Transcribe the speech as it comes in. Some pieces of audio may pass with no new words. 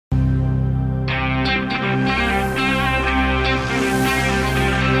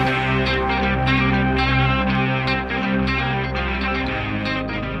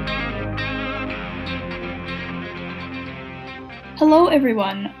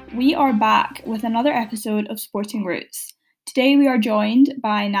everyone, we are back with another episode of Sporting Roots. Today we are joined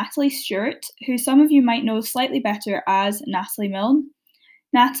by Natalie Stewart, who some of you might know slightly better as Natalie Milne.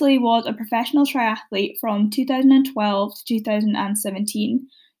 Natalie was a professional triathlete from 2012 to 2017.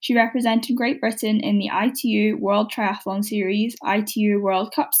 She represented Great Britain in the ITU World Triathlon Series, ITU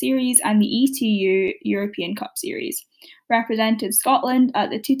World Cup Series, and the ETU European Cup Series. Represented Scotland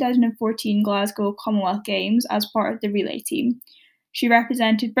at the 2014 Glasgow Commonwealth Games as part of the relay team. She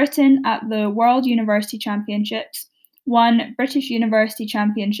represented Britain at the World University Championships, won British University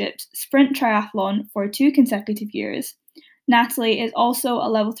Championships Sprint Triathlon for 2 consecutive years. Natalie is also a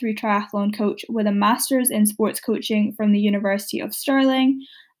level 3 triathlon coach with a master's in sports coaching from the University of Stirling,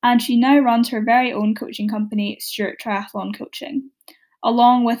 and she now runs her very own coaching company, Stewart Triathlon Coaching.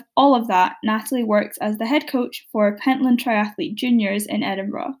 Along with all of that, Natalie works as the head coach for Pentland Triathlete Juniors in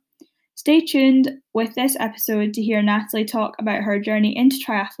Edinburgh. Stay tuned with this episode to hear Natalie talk about her journey into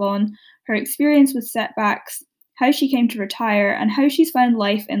triathlon, her experience with setbacks, how she came to retire, and how she's found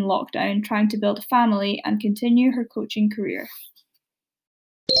life in lockdown trying to build a family and continue her coaching career.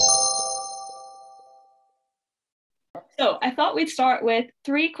 So I thought we'd start with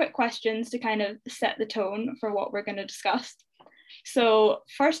 3 quick questions to kind of set the tone for what we're going to discuss. So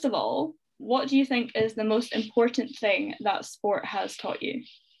first of all, what do you think is the most important thing that sport has taught you?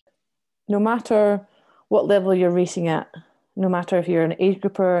 No matter what level you're racing at, no matter if you're an age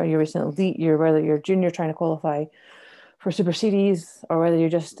grouper, you're racing at elite, whether you're junior trying to qualify for Super Series, or whether you're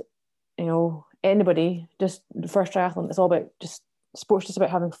just, anybody, just the first triathlon, it's all about sports, just about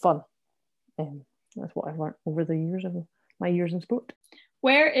having fun. That's what I've learned over the years of my years in sport.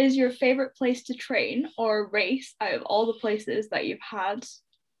 Where is your favourite place to train or race out of all the places that you've had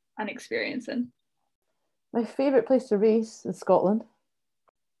an experience in? My favourite place to race is Scotland.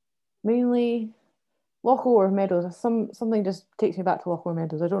 Mainly Lochaber Meadows. Something just takes me back to Lochaber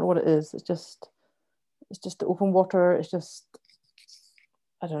Meadows. I don't know what it is. It's just the open water. It's just,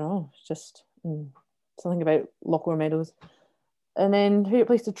 I don't know. It's just something about Lochaber Meadows. And then favourite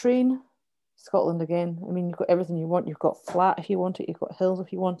place to train, Scotland again. I mean, you've got everything you want. You've got flat if you want it. You've got hills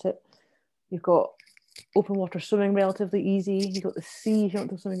if you want it. You've got open water swimming relatively easy. You've got the sea if you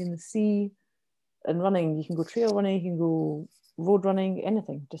want to go swimming in the sea. And running, you can go trail running, you can go road running,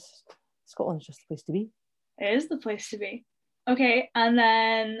 anything. Just Scotland's just the place to be. It is the place to be. Okay, and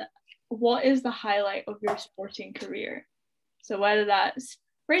then what is the highlight of your sporting career? So whether that's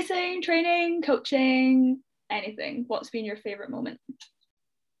racing, training, coaching, anything, what's been your favourite moment?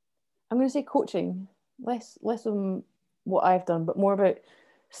 I'm going to say coaching, less on what I've done, but more about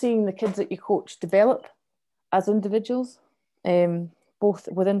seeing the kids that you coach develop as individuals, both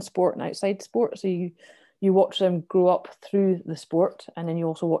within sport and outside sport. So you watch them grow up through the sport, and then you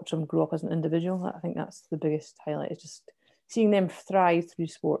also watch them grow up as an individual. I think that's the biggest highlight, is just seeing them thrive through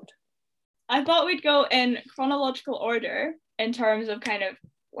sport. I thought we'd go in chronological order in terms of kind of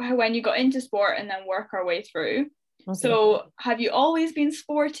when you got into sport and then work our way through. Okay. So have you always been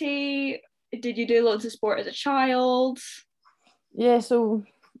sporty? Did you do loads of sport as a child? Yeah, so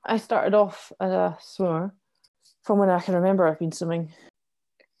I started off as a swimmer. From when I can remember, I've been swimming.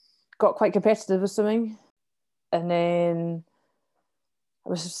 Got quite competitive with swimming. And then I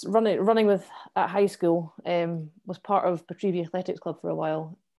was running with at high school, was part of Petrevie Athletics Club for a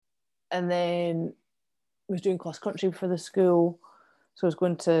while. And then was doing cross country for the school. So I was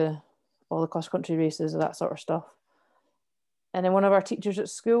going to all the cross country races and that sort of stuff. And then one of our teachers at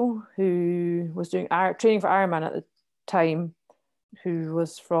school, who was doing training for Ironman at the time, who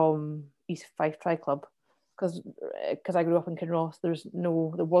was from East Fife Tri Club, because I grew up in Kinross, there was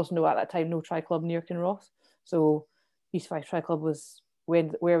no at that time no tri club near Kinross. So East Fife Tri Club was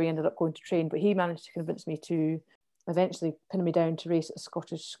where we ended up going to train. But he managed to convince me to eventually pin me down to race at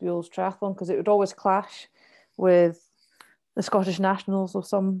Scottish Schools Triathlon, because it would always clash with the Scottish Nationals of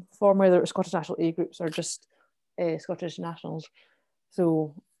some form, whether it was Scottish National A groups or just Scottish Nationals.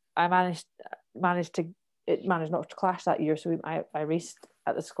 So I managed not to clash that year. So I raced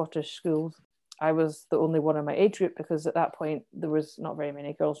at the Scottish Schools. I was the only one in my age group, because at that point there was not very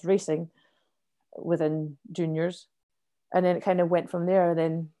many girls racing within juniors. And then it kind of went from there.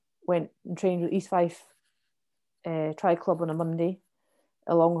 Then went and trained with East Fife Tri Club on a Monday,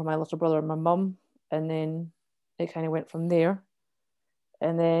 along with my little brother and my mum. And then it kind of went from there.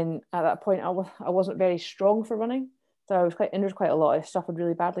 And then at that point, I wasn't very strong for running. So I was quite injured quite a lot. I suffered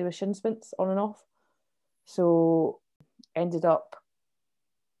really badly with shin splints on and off. So ended up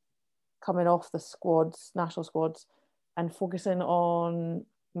coming off the squads, national squads, and focusing on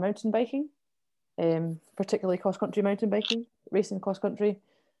mountain biking, particularly cross-country mountain biking, racing cross-country,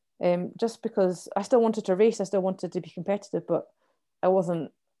 just because I still wanted to race, I still wanted to be competitive, but I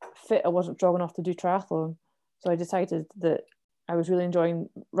wasn't fit, I wasn't strong enough to do triathlon. So I decided that I was really enjoying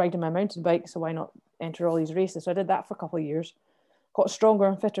riding my mountain bike, so why not enter all these races? So I did that for a couple of years, got stronger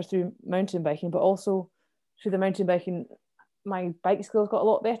and fitter through mountain biking, but also through the mountain biking, my bike skills got a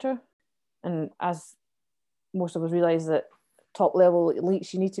lot better. And as most of us realise that top level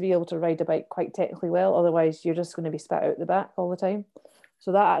elites, you need to be able to ride a bike quite technically well, otherwise you're just going to be spat out the back all the time.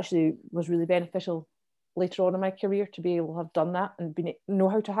 So that actually was really beneficial later on in my career, to be able to have done that and know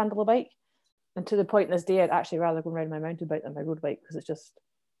how to handle a bike. And to the point in this day, I'd actually rather go and ride my mountain bike than my road bike, because it's just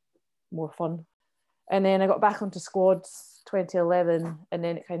more fun. And then I got back onto squads 2011, and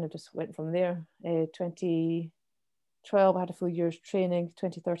then it kind of just went from there. 2012 I had a full year's training.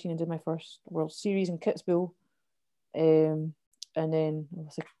 2013 I did my first World Series in Kitzbühel, and then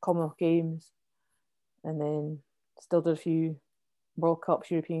obviously Commonwealth Games, and then still did a few World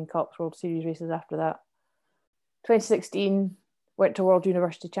Cups, European Cups, World Series races after that. 2016 went to World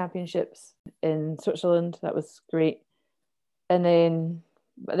University Championships in Switzerland. That was great. And then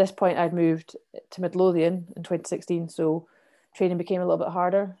at this point I'd moved to Midlothian in 2016, so training became a little bit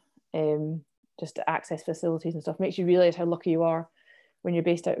harder, just to access facilities and stuff. Makes you realise how lucky you are when you're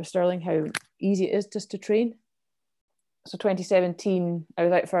based out of Stirling, how easy it is just to train. So 2017 I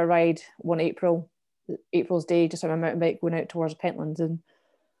was out for a ride one April's day, just on my mountain bike going out towards Pentlands, and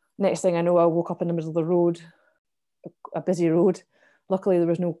next thing I know I woke up in the middle of the road, a busy road. Luckily there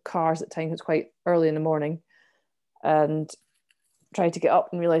was no cars at the time, it was quite early in the morning, and tried to get up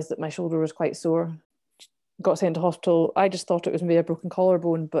and realised that my shoulder was quite sore. Got sent to hospital. I just thought it was maybe a broken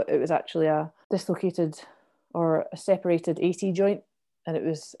collarbone, but it was actually a dislocated or a separated AC joint, and it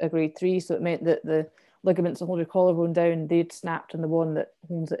was a grade 3, so it meant that the ligaments that hold your collarbone down, they'd snapped, and the one that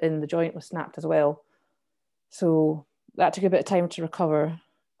holds it in the joint was snapped as well. So that took a bit of time to recover.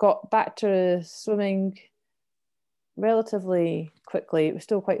 Got back to swimming relatively quickly. It was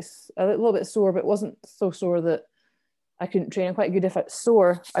still quite a little bit sore, but it wasn't so sore that I couldn't train. I'm quite good. If it's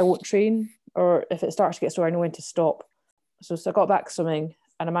sore, I won't train, or if it starts to get sore, I know when to stop. So I got back swimming,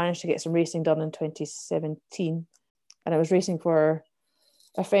 and I managed to get some racing done in 2017, and I was racing for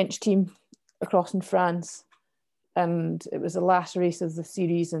a French team across in France, and it was the last race of the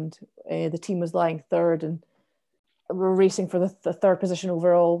series, and the team was lying third, and we were racing for the third position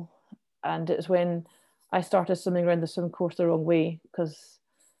overall. And it was when I started swimming around the swim course the wrong way, because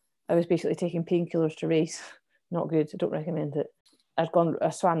I was basically taking painkillers to race. Not good. I don't recommend it. I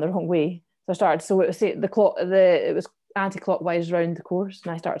swam the wrong way. So I started. So it was it was anti-clockwise around the course,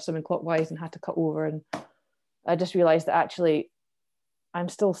 and I started swimming clockwise and had to cut over. And I just realised that actually I'm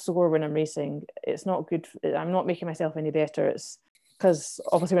still sore when I'm racing. It's not good. I'm not making myself any better. It's because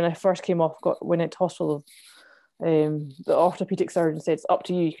obviously when I first came off, went into hospital, the orthopedic surgeon said it's up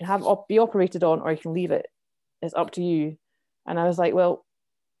to you. You can be operated on, or you can leave it. It's up to you. And I was like, well,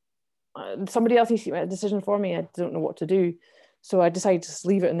 somebody else needs to make a decision for me. I don't know what to do. So I decided to just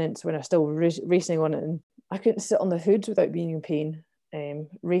leave it, and then when I was still racing on it, and I couldn't sit on the hood without being in pain.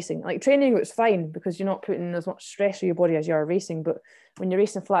 Racing, like training, it was fine because you're not putting as much stress through your body as you are racing. But when you're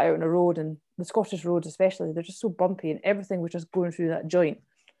racing flat out on a road, and the Scottish roads especially, they're just so bumpy, and everything was just going through that joint.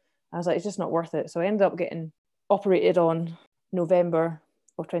 I was like, it's just not worth it. So I ended up getting operated on November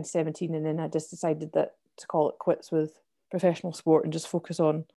of 2017, and then I just decided that to call it quits with professional sport and just focus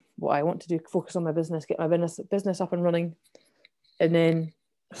on what I want to do, focus on my business, get my business up and running, and then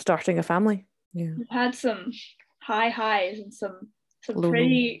starting a family. Yeah. You've had some high highs and some Low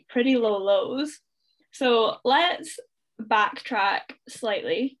pretty low lows. So let's backtrack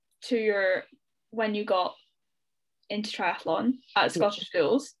slightly to when you got into triathlon at Scottish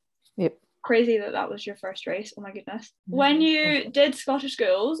schools. Yep. Crazy that was your first race. Oh my goodness. When you did Scottish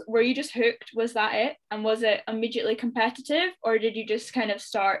schools, were you just hooked? Was that it? And was it immediately competitive, or did you just kind of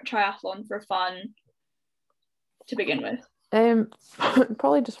start triathlon for fun to begin with?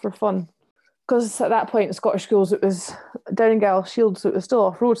 Probably just for fun, because at that point in Scottish schools it was down in Gallowshield, so it was still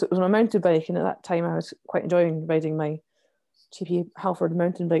off road, so it was on a mountain bike, and at that time I was quite enjoying riding my cheapy Halford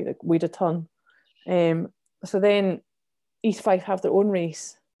mountain bike that weighed a ton. So then East Fife have their own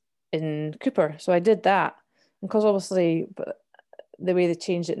race in Cooper, so I did that, because obviously, but the way they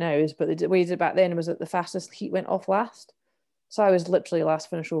changed it now is, but the way they did it back then was that the fastest heat went off last. So I was literally last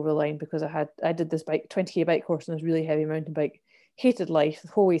finished over the line, because I did this 20k bike course on this really heavy mountain bike. Hated life the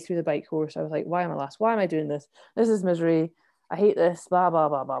whole way through the bike course. I was like, why am I last? Why am I doing this? This is misery. I hate this. Blah blah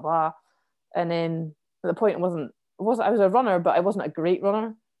blah blah blah. And then at the point, I was a runner, but I wasn't a great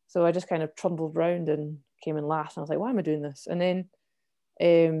runner. So I just kind of trundled around and came in last. And I was like, why am I doing this? And then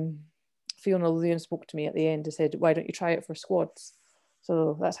Fiona Lillian spoke to me at the end and said, why don't you try it for squads?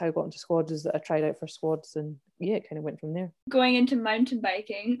 So that's how I got into squads, is that I tried out for squads, and yeah, it kind of went from there. Going into mountain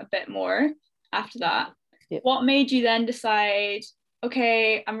biking a bit more after that, Yep. what made you then decide,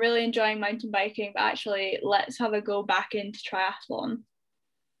 okay, I'm really enjoying mountain biking, but actually let's have a go back into triathlon?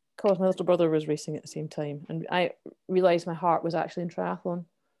 Because my little brother was racing at the same time, and I realised my heart was actually in triathlon,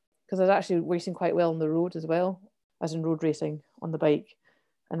 because I was actually racing quite well on the road as well, as in road racing on the bike.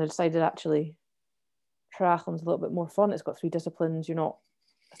 And I decided actually triathlon's a little bit more fun. It's got 3 disciplines. It's not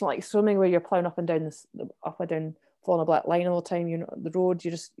like swimming where you're plowing up and down following a black line all the time. You're not the road.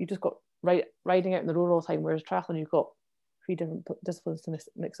 You just got riding out in the road all the time. Whereas triathlon, you've got 3 different disciplines to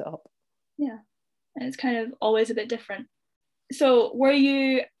mix it up. Yeah, and it's kind of always a bit different. So were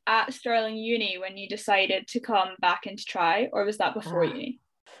you at Stirling Uni when you decided to come back into tri, or was that before uni?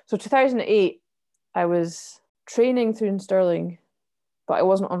 So 2008, I was training through in Stirling, but I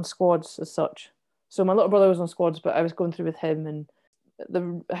wasn't on squads as such. So my little brother was on squads, but I was going through with him, and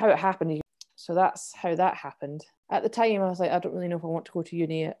how it happened. So that's how that happened. At the time, I was like, I don't really know if I want to go to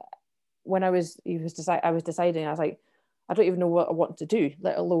uni. When I was deciding, I was like, I don't even know what I want to do,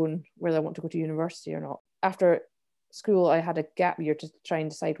 let alone whether I want to go to university or not. After school, I had a gap year to try and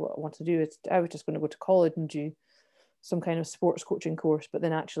decide what I want to do. I was just going to go to college and do some kind of sports coaching course, but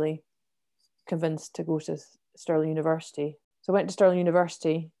then actually convinced to go to Stirling University. So I went to Stirling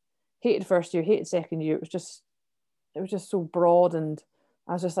University, hated first year, hated second year. It was just so broad, and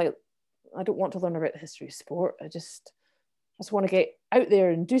I was just like, I don't want to learn about the history of sport. I just want to get out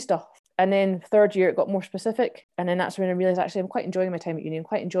there and do stuff. And then third year it got more specific, and then that's when I realised actually I'm quite enjoying my time at uni. I'm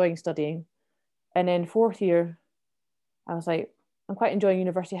quite enjoying studying. And then fourth year I was like, I'm quite enjoying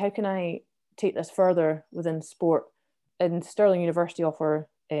university. How can I take this further within sport? And Stirling University offer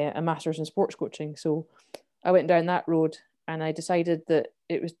a master's in sports coaching. So I went down that road, and I decided that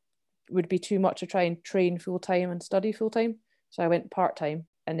would be too much to try and train full-time and study full-time. So I went part-time,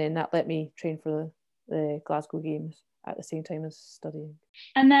 and then that let me train for the Glasgow Games at the same time as studying.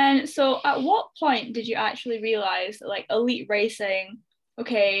 And then, so at what point did you actually realise that, like, elite racing,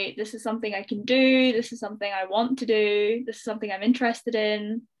 okay, this is something I can do, this is something I want to do, this is something I'm interested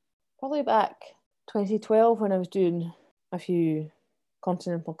in? Probably back 2012 when I was doing a few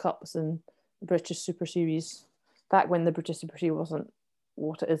Continental Cups and the British Super Series, back when the British Super Series wasn't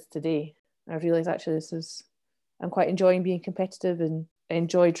what it is today. I realised actually I'm quite enjoying being competitive, and I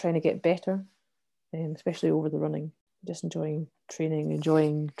enjoy trying to get better, especially over the running. Just enjoying training,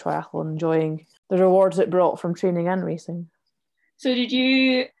 enjoying triathlon, enjoying the rewards it brought from training and racing. So did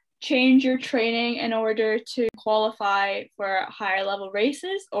you change your training in order to qualify for higher level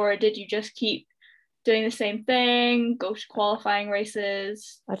races, or did you just keep doing the same thing, go to qualifying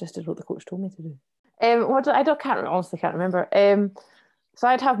races? I just did what the coach told me to do. Honestly can't remember. So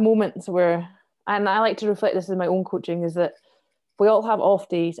I'd have moments where, and I like to reflect this in my own coaching, is that we all have off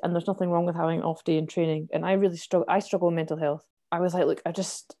days, and there's nothing wrong with having an off day in training. And I really struggle with mental health. I was like, look, I'm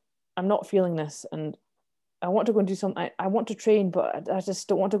not feeling this, and I want to go and do something. I want to train, but I just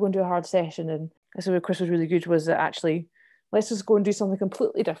don't want to go and do a hard session. And so what Chris was really good was that actually, let's just go and do something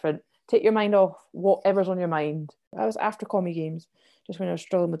completely different. Take your mind off whatever's on your mind. I was after Commie Games, just when I was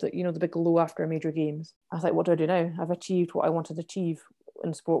struggling with the big low after a major games. I was like, what do I do now? I've achieved what I wanted to achieve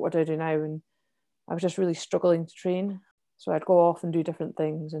in sport. What do I do now? And I was just really struggling to train. So I'd go off and do different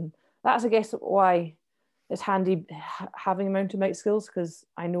things. And that's, I guess, why it's handy having mountain bike skills, because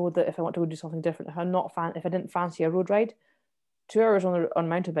I know that if I want to go do something different, if I didn't fancy a road ride, 2 hours on a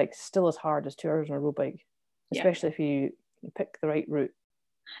mountain bike is still as hard as 2 hours on a road bike, especially if you pick the right route.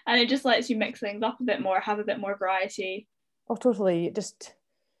 And it just lets you mix things up a bit more, have a bit more variety. Oh, totally.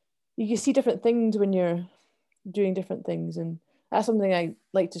 You can see different things when you're doing different things. And that's something I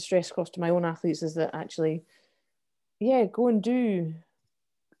like to stress across to my own athletes, is that actually, go and do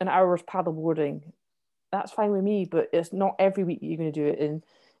an hour's paddleboarding. That's fine with me, but it's not every week you're going to do it. And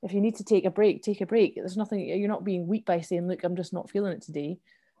if you need to take a break, take a break. There's nothing, you're not being weak by saying, look, I'm just not feeling it today.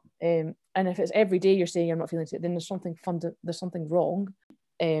 And if it's every day you're saying I'm not feeling it, then there's something there's something wrong.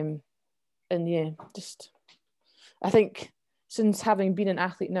 I think since having been an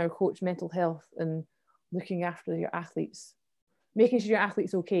athlete now, coach mental health and looking after your athletes, making sure your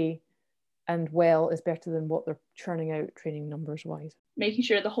athlete's okay and well is better than what they're churning out training numbers wise. Making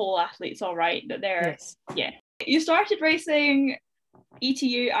sure the whole athlete's all right, that they're, yes. Yeah. You started racing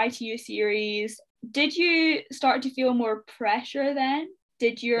ETU, ITU series. Did you start to feel more pressure then?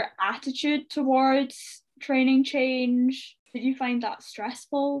 Did your attitude towards training change? Did you find that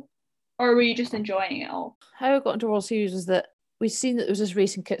stressful? Or were you just enjoying it all? How I got into World Series was that we'd seen that there was this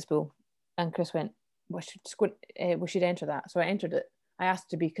race in Kitzbühel, and Chris went, we should enter that. So I entered it. I asked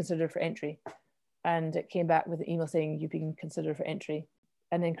to be considered for entry. and it came back with an email saying you've been considered for entry.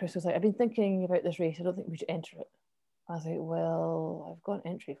 And then Chris was like, I've been thinking about this race. I don't think we should enter it. I was like, well, I've got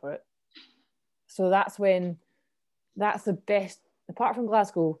an entry for it. So that's the best, apart from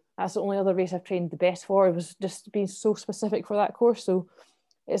Glasgow, that's the only other race I've trained the best for. It was just being so specific for that course. So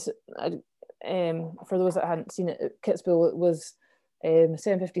it's, for those that hadn't seen it, at Kitzbühel, it was a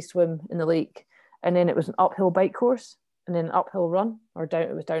 750 swim in the lake, and then it was an uphill bike course, and then an uphill run, or down,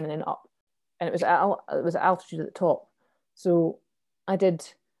 it was down and then up. And it was at altitude at the top. So I did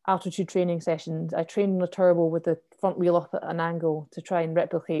altitude training sessions. I trained on a turbo with the front wheel up at an angle to try and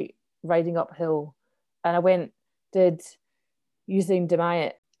replicate riding uphill. And I did using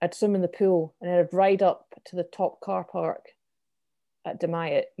Demayet. I'd swim in the pool and then I'd ride up to the top car park at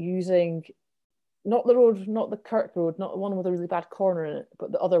Demayet using not the road, not the Kirk road, not the one with a really bad corner in it,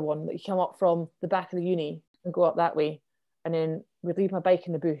 but the other one that you come up from the back of the uni and go up that way. And then we'd leave my bike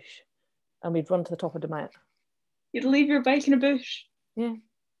in the bush and we'd run to the top of Demayet. You'd leave your bike in a bush? Yeah.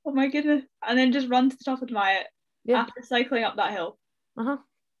 Oh my goodness. And then just run to the top of Demayet after cycling up that hill? Uh-huh.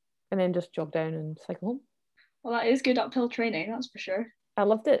 And then just jog down and cycle home. Well, that is good uphill training, that's for sure. I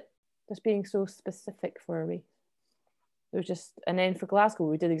loved it, just being so specific for a race. It was just, and then for Glasgow,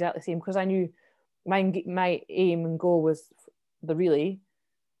 we did exactly the same, because I knew my aim and goal was the relay,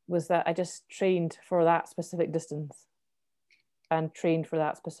 was that I just trained for that specific distance and trained for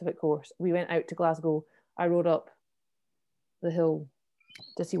that specific course. We went out to Glasgow, I rode up the hill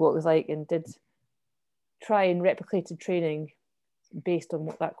to see what it was like and did try and replicated training based on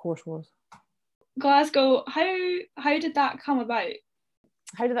what that course was. Glasgow, how did that come about?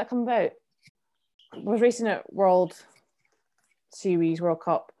 How did that come about? I was racing at World Series, World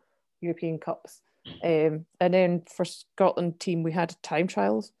Cup, European Cups. And then for Scotland team, we had time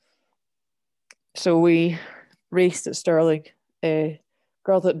trials. So we raced at Stirling.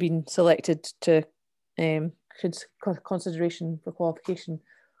 Girl that had been selected to consideration for qualification,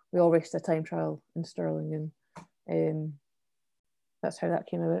 we all raced a time trial in Stirling, and that's how that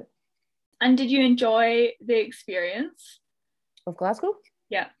came about. And did you enjoy the experience of Glasgow?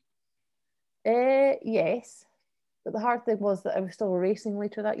 Yeah. Yes, but the hard thing was that I was still racing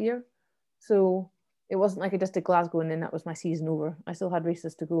later that year, so it wasn't like I just did Glasgow and then that was my season over. I still had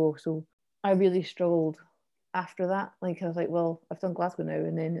races to go, so I really struggled after that. Like, I was like, well, I've done Glasgow now,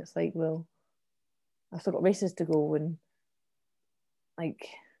 and then it's like, well, I've still got races to go, and like,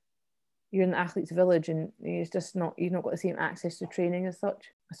 you're in the athlete's village and it's just not, you've not got the same access to training as such.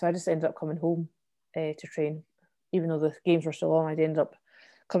 So I just ended up coming home to train. Even though the games were still on, I ended up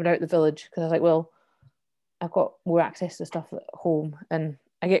coming out the village because I was like, well, I've got more access to stuff at home, and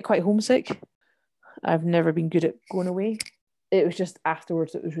I get quite homesick. I've never been good at going away. It was just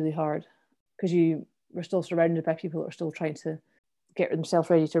afterwards it was really hard, because you were still surrounded by people that were still trying to get themselves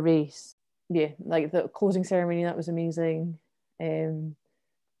ready to race. Yeah, like the closing ceremony, that was amazing. And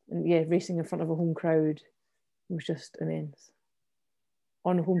yeah, racing in front of a home crowd was just immense.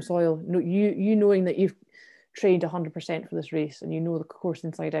 On home soil, you knowing that you've trained 100% for this race and you know the course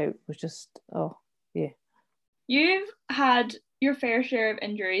inside out was just, oh yeah. You've had your fair share of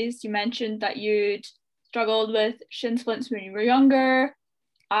injuries. You mentioned that you'd struggled with shin splints when you were younger.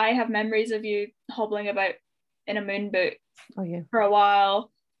 I have memories of you hobbling about in a moon boot for a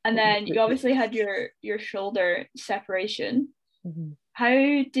while, and then you obviously had your shoulder separation. Mm-hmm. How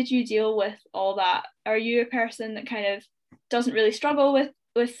did you deal with all that? Are you a person that kind of doesn't really struggle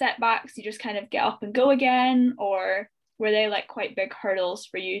with setbacks? You just kind of get up and go again, or were they like quite big hurdles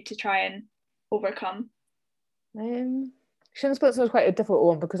for you to try and overcome? Shin splints was quite a difficult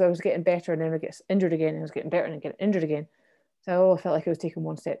one, because I was getting better and then I get injured again, and I was getting better and get injured again. So I felt like I was taking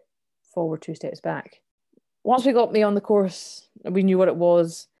one step forward, two steps back. Once we got me on the course, we knew what it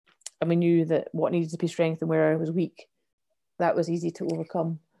was, and we knew that what needed to be strengthened, where I was weak. That was easy to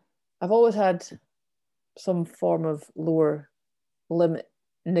overcome. I've always had some form of lower limit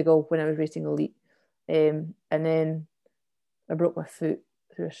niggle when I was racing elite. And then I broke my foot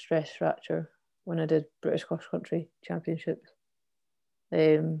through a stress fracture when I did British Cross Country Championships.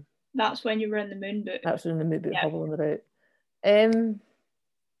 That's when you were in the moon boot. That's when in the moon boot, hobbling about.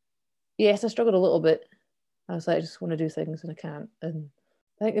 Yes, I struggled a little bit. I was like, I just want to do things and I can't. And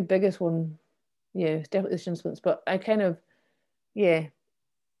I think the biggest one, is definitely the shin splints. But I kind of, I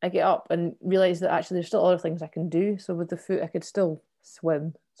get up and realise that actually there's still other things I can do. So with the foot, I could still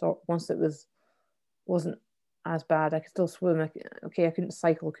swim. So once it wasn't as bad, I could still swim. I couldn't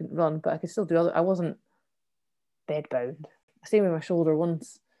cycle, couldn't run, but I could still do other. I wasn't bedbound. Same with my shoulder.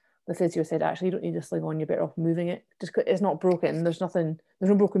 Once the physio said, actually, you don't need a sling on, you're better off moving it. Just it's not broken. There's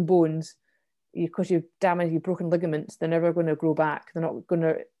no broken bones. Because you've broken ligaments, they're never going to grow back. They're not going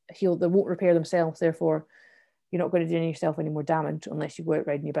to heal, they won't repair themselves. Therefore, you're not going to do yourself any more damage unless you go out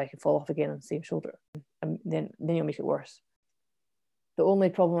riding your bike and fall off again on the same shoulder, and then you'll make it worse. The only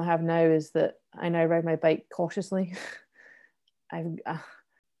problem I have now is that I now ride my bike cautiously. I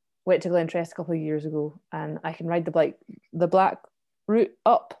went to Glentress a couple of years ago, and I can ride the black route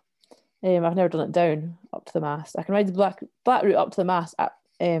up. I've never done it down up to the mast. I can ride the black route up to the mast at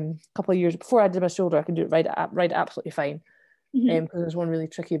a couple of years before I did my shoulder. I can do it ride it absolutely fine, because there's one really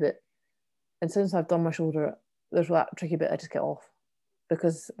tricky bit, and since I've done my shoulder, there's that tricky bit I just get off,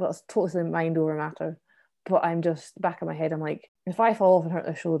 because that's totally mind over matter. But I'm just back in my head, I'm like, if I fall off and hurt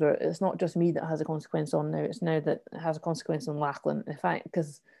the shoulder, it's not just me that has a consequence on now. It's now that it has a consequence on Lachlan.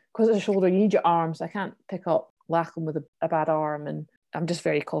 Because it's a shoulder, you need your arms. I can't pick up Lachlan with a bad arm, and I'm just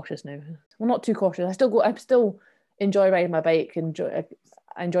very cautious now. Well, not too cautious. I still enjoy riding my bike.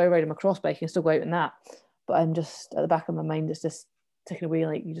 I enjoy riding my cross bike and still go out in that. But I'm just at the back of my mind, it's just ticking away.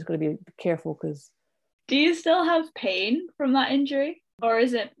 Like, you just got to be careful. Because do you still have pain from that injury? Or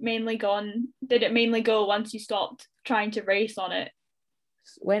is it mainly gone? Did it mainly go once you stopped trying to race on it?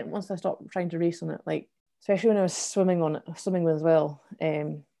 Once I stopped trying to race on it, like, especially when I was swimming as well,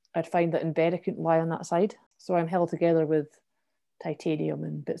 I'd find that in bed I couldn't lie on that side. So I'm held together with titanium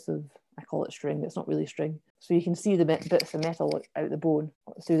and bits of, I call it string, but it's not really string. So you can see the bits of metal out the bone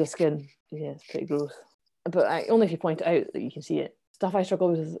through the skin. Yeah, it's pretty gross. But only if you point it out that you can see it. Stuff I struggle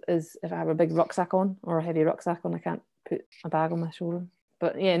with is if I have a big rucksack on or a heavy rucksack on, I can't put a bag on my shoulder.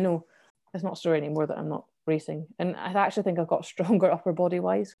 But yeah, no, it's not sore anymore that I'm not racing. And I actually think I've got stronger upper body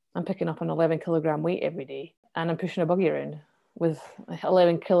wise. I'm picking up an 11 kilogram weight every day, and I'm pushing a buggy around with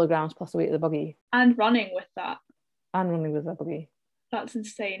 11 kilograms plus the weight of the buggy. And running with that. And running with that buggy. That's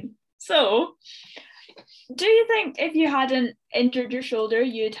insane. So, do you think if you hadn't injured your shoulder,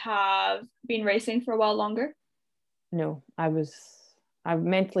 you'd have been racing for a while longer? No, I was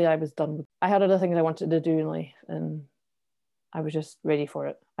done with. I had other things I wanted to do in life, and I was just ready for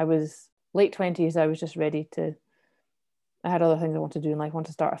it. I was late 20s. I was just ready to. I had other things I wanted to do in life. I wanted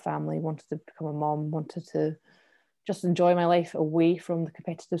to start a family. Wanted to become a mom. Wanted to just enjoy my life away from the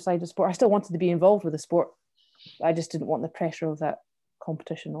competitive side of sport. I still wanted to be involved with the sport. I just didn't want the pressure of that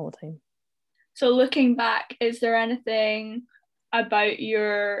competition all the time. So looking back, is there anything about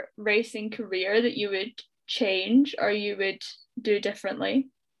your racing career that you would change or you would do differently?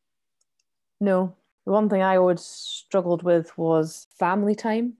 No. The one thing I always struggled with was family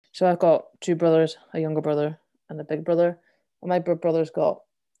time. So I've got two brothers, a younger brother and a big brother. And my brother's got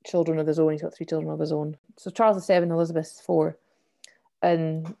children of his own. He's got 3 children of his own. So Charles is 7, Elizabeth is 4.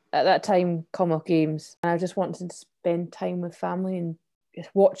 And at that time, Commonwealth Games, and I just wanted to spend time with family and just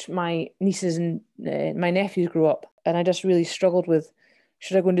watch my nieces and my nephews grow up. And I just really struggled with,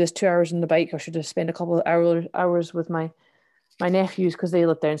 should I go and do this 2 hours on the bike, or should I spend a couple of hours with my nephews, because they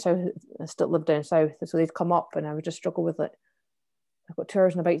live down south, I still live down south, so they'd come up, and I would just struggle with it. I've got 2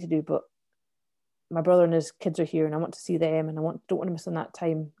 hours on the bike to do, but my brother and his kids are here, and I want to see them, and don't want to miss on that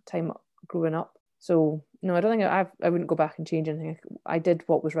time growing up. So no, I don't think I wouldn't go back and change anything. I did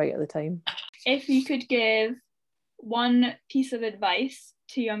what was right at the time. If you could give one piece of advice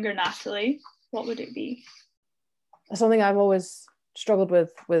to younger Natalie, what would it be? Something I've always struggled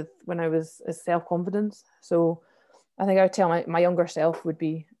with when I was, is self-confidence. So I think I would tell my younger self would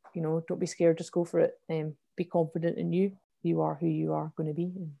be, don't be scared, just go for it, and be confident in you. You are who you are going to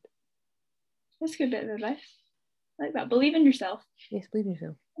be. And that's a good bit of advice. I like that. Believe in yourself. Yes, believe in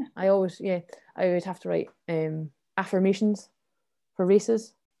yourself. Yeah. I would have to write affirmations for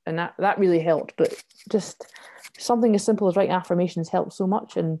races, and that really helped. But just something as simple as writing affirmations helped so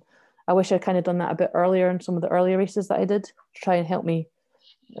much, and I wish I'd kind of done that a bit earlier in some of the earlier races that I did to try and help me.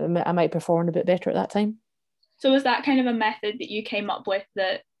 I might perform a bit better at that time. So was that kind of a method that you came up with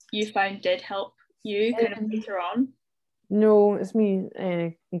that you found did help you kind of later on? No, it's me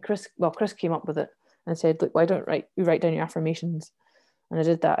and Chris. Well, Chris came up with it and said, look, why don't you write down your affirmations? And I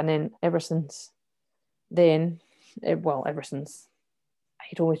did that, and then ever since then, ever since,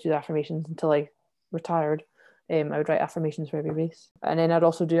 I'd always do the affirmations until I retired. I would write affirmations for every race, and then I'd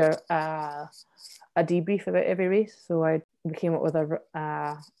also do a debrief about every race. So we came up with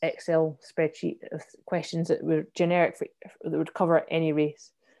a Excel spreadsheet of questions that were generic that would cover any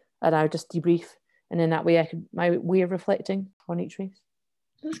race, and I would just debrief, and then that way my way of reflecting on each race.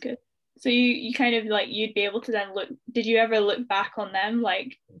 That's good. So you kind of you'd be able to then look. Did you ever look back on them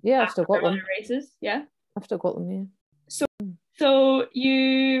Yeah, I've still got them. Races, yeah. I've still got them, yeah. So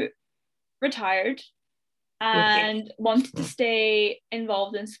you retired and wanted to stay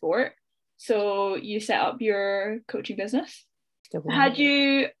involved in sport. So you set up your coaching business. still going. Had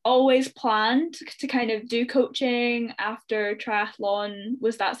you always planned to kind of do coaching after triathlon?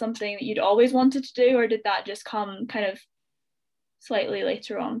 Was that something that you'd always wanted to do, or did that just come kind of slightly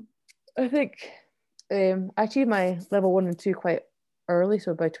later on? I think I achieved my level 1 and 2 quite early.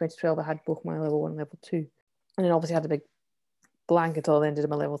 So by 2012, I had both my level 1 and level 2. And then obviously I had a big blank until I ended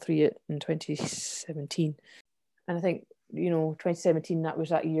my level 3 in 2017. And I think, 2017, that was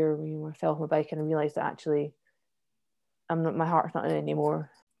that year when I fell off my bike and I realised that actually my heart's not in it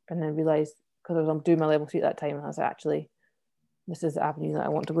anymore. And then realised, because I was doing my level 3 at that time, and I was like, actually, this is the avenue that I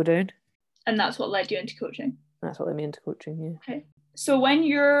want to go down. And that's what led you into coaching? And that's what led me into coaching, yeah. Okay. So when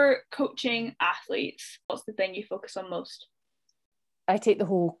you're coaching athletes, what's the thing you focus on most? I take the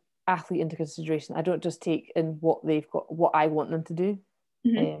whole athlete into consideration. I don't just take in what they've got, what I want them to do,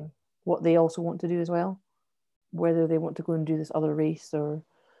 what they also want to do as well, whether they want to go and do this other race or,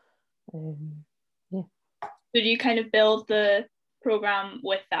 yeah. So do you kind of build the program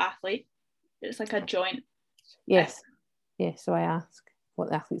with the athlete? It's like a joint? Yes. Yeah, so I ask what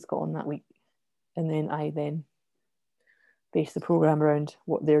the athlete's got on that week, and then I base the program around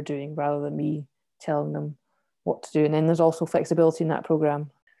what they're doing rather than me telling them what to do. And then there's also flexibility in that program,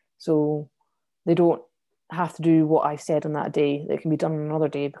 so they don't have to do what I've said on that day. It can be done on another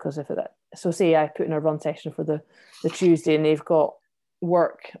day because of that. So say I put in a run session for the Tuesday and they've got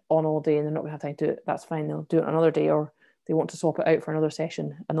work on all day and they're not going to have time to do it, that's fine, they'll do it another day. Or they want to swap it out for another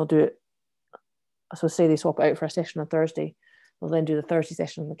session and they'll do it. So say they swap it out for a session on Thursday, they'll then do the Thursday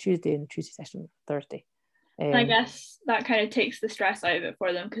session on the Tuesday and the Tuesday session on Thursday. I guess that kind of takes the stress out of it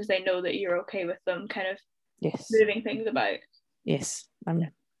for them because they know that you're okay with them kind of moving things about. Yes, I'm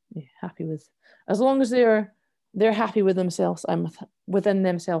happy with, as long as they're happy with themselves, I'm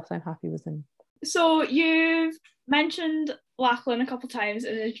happy with them. So you've mentioned Lachlan a couple of times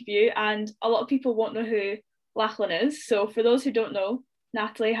in the interview, and a lot of people won't know who Lachlan is. So for those who don't know,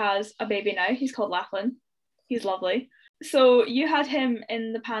 Natalie has a baby now. He's called Lachlan. He's lovely. So you had him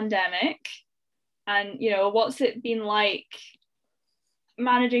in the pandemic, and what's it been like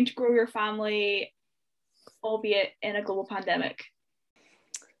managing to grow your family, albeit in a global pandemic?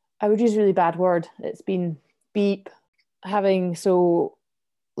 I would use a really bad word. It's been beep. So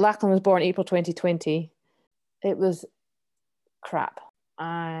Lachlan was born April 2020. It was crap.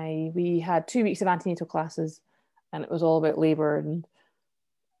 We had 2 weeks of antenatal classes and it was all about labour, and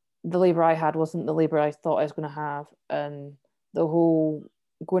the labour I had wasn't the labour I thought I was going to have, and the whole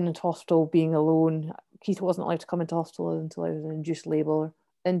going into hospital, being alone. Keith wasn't allowed to come into hospital until I was in induced labour,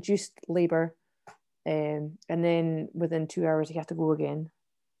 and then within 2 hours he had to go again.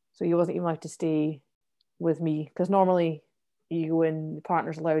 So he wasn't even allowed to stay with me, because normally you go in, the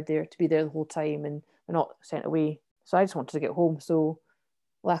partner's allowed there to be there the whole time and they're not sent away. So I just wanted to get home. So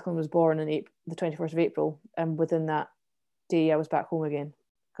Lachlan was born on the 21st of April, and within that day I was back home again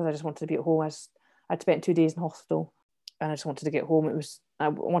because I just wanted to be at home. I'd spent 2 days in hospital and I just wanted to get home. I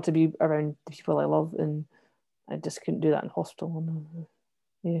wanted to be around the people I love, and I just couldn't do that in hospital. And,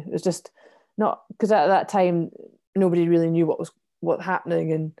 it was just not, because at that time nobody really knew what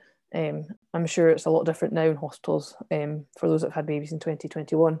happening, and I'm sure it's a lot different now in hospitals. For those that have had babies in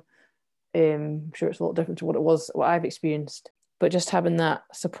 2021, I'm sure it's a lot different to what I've experienced. But just having that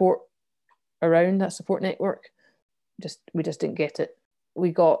support around, that support network, we just didn't get it.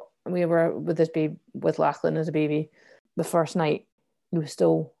 We were with this baby, with Lachlan as a baby. The first night he was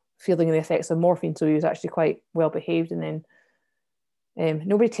still feeling the effects of morphine, so he was actually quite well behaved. And then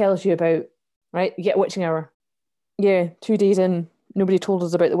nobody tells you about, right, you get a witching hour. Yeah, 2 days in, nobody told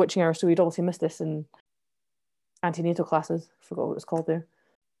us about the witching hour, so we'd obviously missed this in antenatal classes. I forgot what it was called there.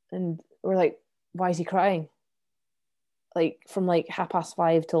 And we're like, why is he crying? Like from like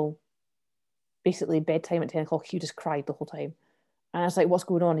 5:30 till basically bedtime at 10 o'clock, he just cried the whole time. And I was like, what's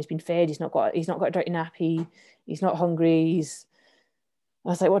going on? He's been fed, he's not got a dirty nappy, he's not hungry, I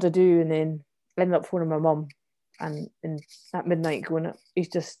was like, what to do? And then I ended up phoning my mum, and at midnight going, he's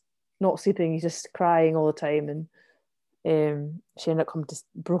just not sleeping, he's just crying all the time. And she ended up coming to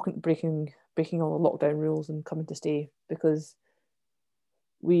breaking all the lockdown rules and coming to stay, because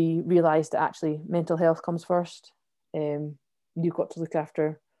we realised that actually mental health comes first. You've got to look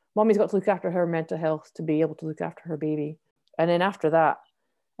after, Mummy's got to look after her mental health to be able to look after her baby. And then after that,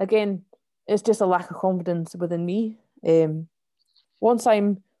 again, it's just a lack of confidence within me. Once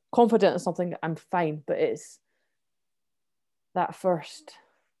I'm confident in something, I'm fine, but it's that first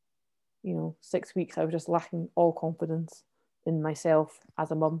 6 weeks I was just lacking all confidence in myself as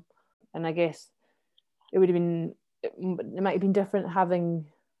a mum. And I guess it might have been different having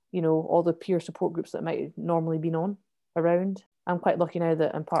all the peer support groups that I might have normally been on around. I'm quite lucky now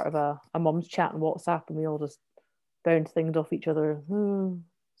that I'm part of a mum's chat on WhatsApp, and we all just bounce things off each other.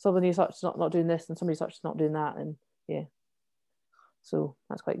 Somebody such is not doing this, and somebody such is not doing that, and yeah. So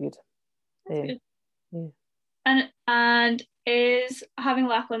that's quite good. That's good. Yeah. And is having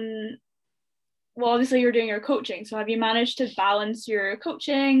Lachlan, well, obviously you're doing your coaching, so have you managed to balance your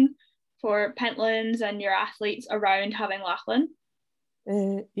coaching for Pentlands and your athletes around having Lachlan?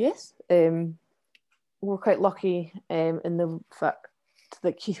 Yes. We're quite lucky in the fact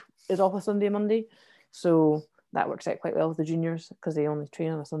that Keith is off a Sunday and Monday, so that works out quite well with the juniors because they only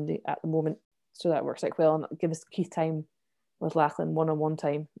train on a Sunday at the moment. So that works out well, and it gives Keith time with Lachlan, one-on-one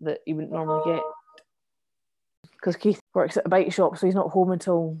time that he wouldn't normally get. Because Keith works at a bike shop, so he's not home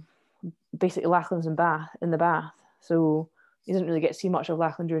until basically Lachlan's in the bath. So he doesn't really get to see much of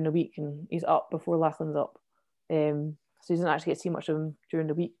Lachlan during the week, and he's up before Lachlan's up. So he doesn't actually get to see much of him during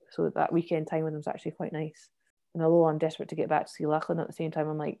the week. So that weekend time with him is actually quite nice. And although I'm desperate to get back to see Lachlan, at the same time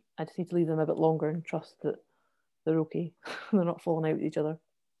I'm like, I just need to leave them a bit longer and trust that they're okay. They're not falling out with each other.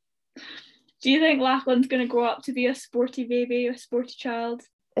 Do you think Lachlan's going to grow up to be a sporty baby, a sporty child?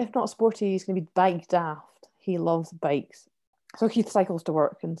 If not sporty, he's going to be bike daft. He loves bikes. So Keith cycles to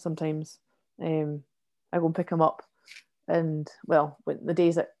work, and sometimes I go and pick him up. And, well, the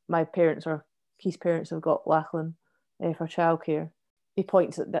days that my parents or Keith's parents have got Lachlan for childcare, he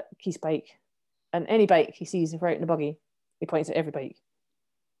points at that Keith's bike. And any bike he sees, if we're out in the buggy, he points at every bike.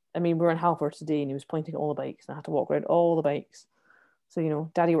 I mean, we were in Halford today, and he was pointing at all the bikes, and I had to walk around all the bikes.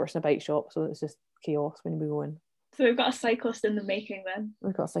 So, Daddy works in a bike shop, so it's just chaos when we go in. So we've got a cyclist in the making then.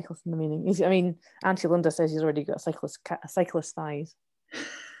 We've got a cyclist in the making. Auntie Linda says he's already got a cyclist thighs.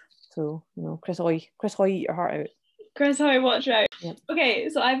 So, Chris Hoy, eat your heart out. Chris Hoy, watch out. Yep. Okay,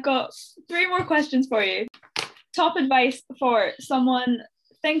 so I've got 3 more questions for you. Top advice for someone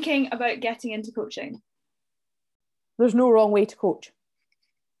thinking about getting into coaching? There's no wrong way to coach.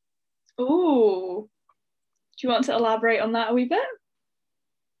 Ooh. Do you want to elaborate on that a wee bit?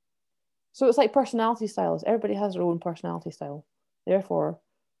 So it's like personality styles. Everybody has their own personality style. Therefore,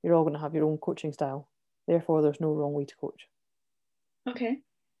 you're all going to have your own coaching style. Therefore, there's no wrong way to coach. Okay.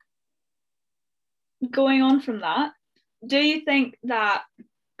 Going on from that, do you think that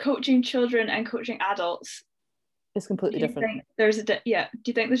coaching children and coaching adults is completely different? Do you think there's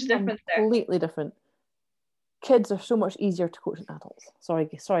a difference there? Completely different. Kids are so much easier to coach than adults.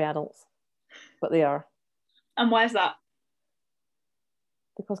 Sorry, adults, but they are. And why is that?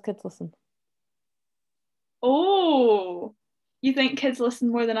 Because kids listen. Oh, you think kids listen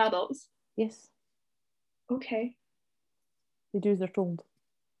more than adults? Yes. Okay. They do as they're told.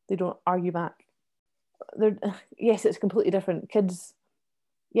 They don't argue back. Yes, it's completely different. Kids,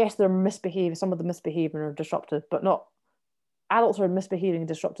 yes, they're misbehaving. Some of them misbehave and are disruptive, but not. Adults are misbehaving and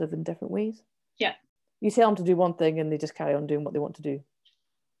disruptive in different ways. Yeah. You tell them to do one thing and they just carry on doing what they want to do.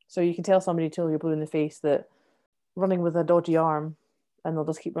 So you can tell somebody till you're blue in the face that running with a dodgy arm, and they'll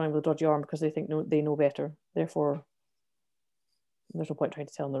just keep running with a dodgy arm because they think they know better. Therefore, there's no point trying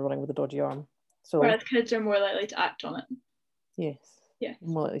to tell them they're running with a dodgy arm. So whereas kids are more likely to act on it. Yes. Yeah.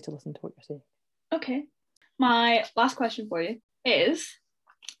 More likely to listen to what you're saying. Okay. My last question for you is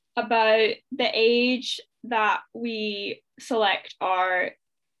about the age that we select our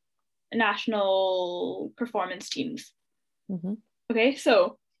national performance teams. Mm-hmm. Okay,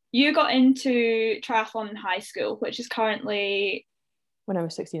 so you got into triathlon in high school, which is currently... When I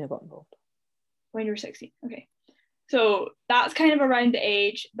was 16, I got involved. When you were 16, okay. So that's kind of around the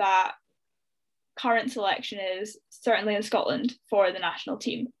age that current selection is, certainly in Scotland, for the national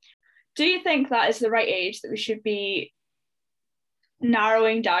team. Do you think that is the right age that we should be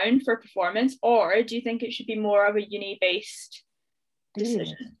narrowing down for performance, or do you think it should be more of a uni-based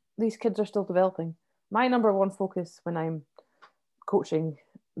decision? These kids are still developing. My number one focus when I'm coaching,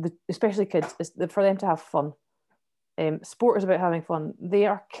 especially kids, is for them to have fun. Sport is about having fun. They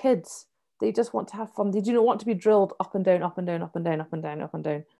are kids. They just want to have fun. They do not want to be drilled up and down, up and down, up and down, up and down, up and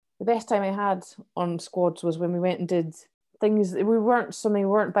down. The best time I had on squads was when we went and did things. We weren't swimming,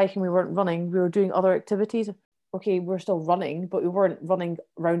 we weren't biking, we weren't running. We were doing other activities. Okay, we're still running, but we weren't running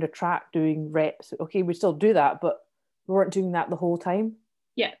around a track doing reps. Okay, we still do that, but we weren't doing that the whole time.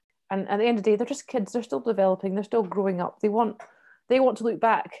 Yeah. And at the end of the day, they're just kids. They're still developing. They're still growing up. They want to look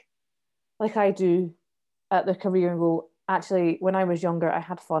back like I do at their career and go, actually, when I was younger, I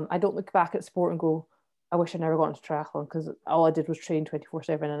had fun. I don't look back at sport and go, I wish I never got into triathlon because all I did was train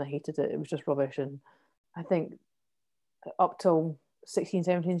 24/7 and I hated it. It was just rubbish. And I think up till 16,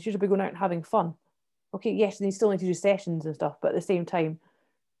 17, you should be going out and having fun. Okay, yes, and they still need to do sessions and stuff, but at the same time,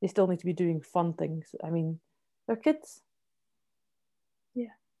 they still need to be doing fun things. I mean, they're kids.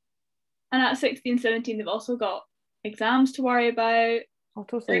 Yeah. And at 16, 17, they've also got exams to worry about. Oh,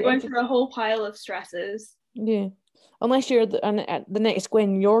 totally. They're going through a whole pile of stresses. Yeah. unless you're the next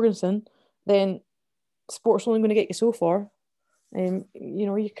Gwen Jorgensen, then sport's only going to get you so far.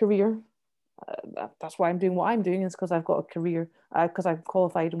 Your career. That's why I'm doing what I'm doing, is because I've got a career, because I'm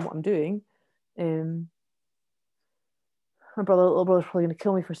qualified in what I'm doing. My little brother's probably going to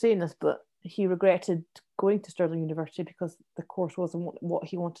kill me for saying this, but he regretted going to Stirling University because the course wasn't what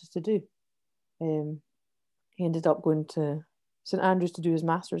he wanted to do. He ended up going to St Andrews to do his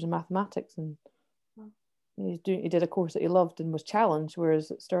master's in mathematics, and he did a course that he loved and was challenged, whereas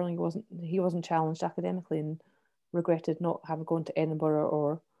at Stirling he wasn't challenged academically, and regretted not having gone to Edinburgh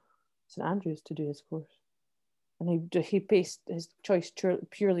or St Andrews to do his course. And he based his choice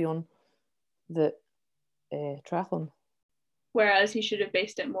purely on the triathlon. Whereas he should have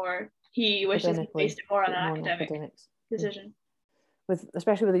based it more. He wishes he based it more on an academic decision.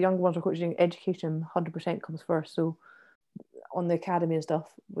 Especially with the younger ones we're coaching, education 100% comes first. So on the academy and stuff,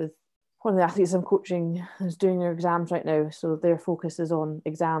 with one of the athletes I'm coaching is doing their exams right now, so their focus is on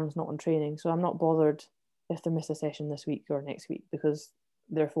exams, not on training. So I'm not bothered if they miss a session this week or next week, because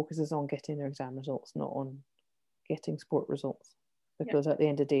their focus is on getting their exam results, not on getting sport results. Because at the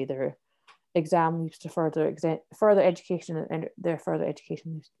end of the day, their exam leads to further education, and their further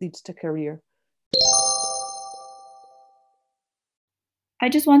education leads to career. I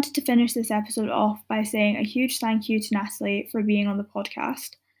just wanted to finish this episode off by saying a huge thank you to Natalie for being on the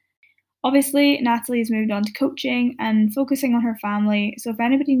podcast. Obviously, Natalie's moved on to coaching and focusing on her family, so if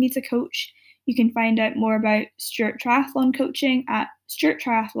anybody needs a coach, you can find out more about Stewart Triathlon coaching at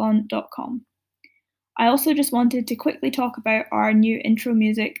stewarttriathlon.com. I also just wanted to quickly talk about our new intro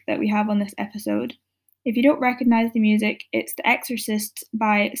music that we have on this episode. If you don't recognise the music, it's The Exorcists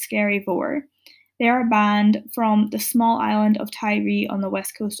by Scary Vore. They are a band from the small island of Tiree on the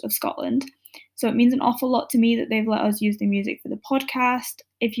west coast of Scotland. So it means an awful lot to me that they've let us use the music for the podcast.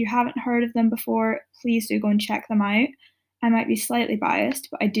 If you haven't heard of them before, please do go and check them out. I might be slightly biased,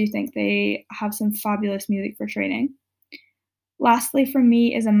 but I do think they have some fabulous music for training. Lastly, from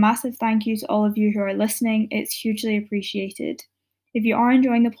me is a massive thank you to all of you who are listening. It's hugely appreciated. If you are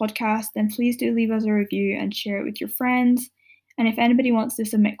enjoying the podcast, then please do leave us a review and share it with your friends. And if anybody wants to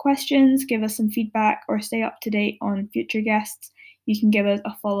submit questions, give us some feedback, or stay up to date on future guests, you can give us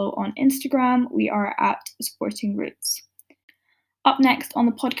a follow on Instagram. We are at Sporting Roots. Up next on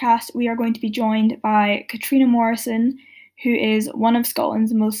the podcast, we are going to be joined by Katrina Morrison, who is one of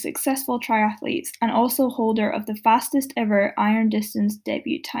Scotland's most successful triathletes and also holder of the fastest ever iron distance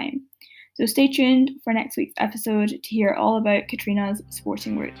debut time. So stay tuned for next week's episode to hear all about Katrina's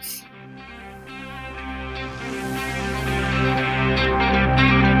sporting roots.